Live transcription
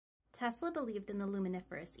Tesla believed in the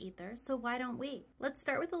luminiferous ether, so why don't we? Let's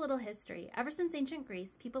start with a little history. Ever since ancient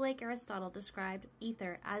Greece, people like Aristotle described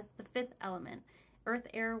ether as the fifth element: earth,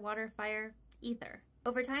 air, water, fire, ether.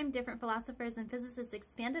 Over time, different philosophers and physicists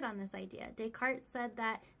expanded on this idea. Descartes said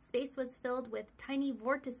that space was filled with tiny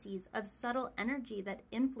vortices of subtle energy that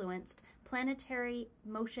influenced planetary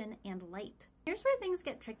motion and light. Here's where things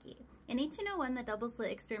get tricky. In 1801, the double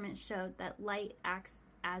slit experiment showed that light acts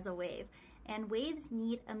as a wave, and waves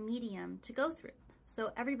need a medium to go through.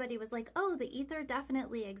 So everybody was like, oh, the ether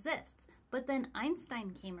definitely exists. But then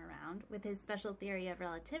Einstein came around with his special theory of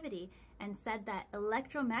relativity and said that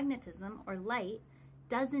electromagnetism, or light,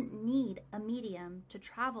 doesn't need a medium to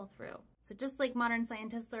travel through. So just like modern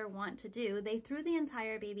scientists want to do, they threw the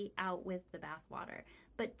entire baby out with the bathwater.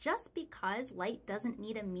 But just because light doesn't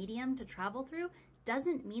need a medium to travel through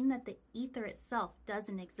doesn't mean that the ether itself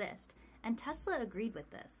doesn't exist. And Tesla agreed with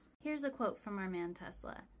this. Here's a quote from our man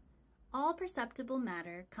Tesla. "All perceptible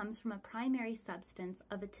matter comes from a primary substance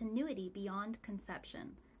of a tenuity beyond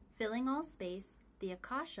conception, filling all space, the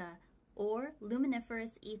akasha, or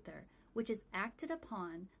luminiferous ether, which is acted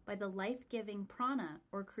upon by the life-giving prana,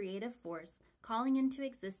 or creative force, calling into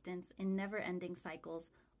existence in never-ending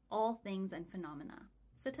cycles all things and phenomena."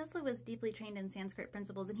 So Tesla was deeply trained in Sanskrit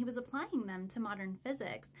principles, and he was applying them to modern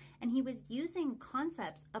physics, and he was using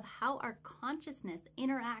concepts of how our consciousness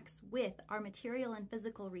interacts with our material and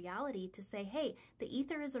physical reality to say, hey, the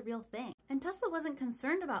ether is a real thing. And Tesla wasn't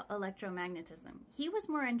concerned about electromagnetism. He was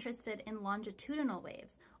more interested in longitudinal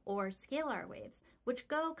waves, or scalar waves, which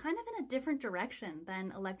go kind of in a different direction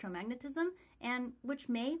than electromagnetism, and which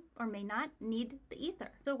may or may not need the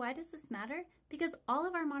ether. So why does this matter? Because all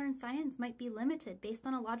of our modern science might be limited based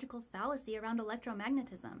on a logical fallacy around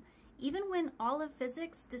electromagnetism. Even when all of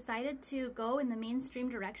physics decided to go in the mainstream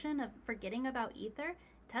direction of forgetting about ether,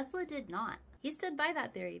 Tesla did not. He stood by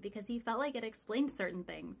that theory because he felt like it explained certain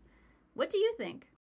things. What do you think?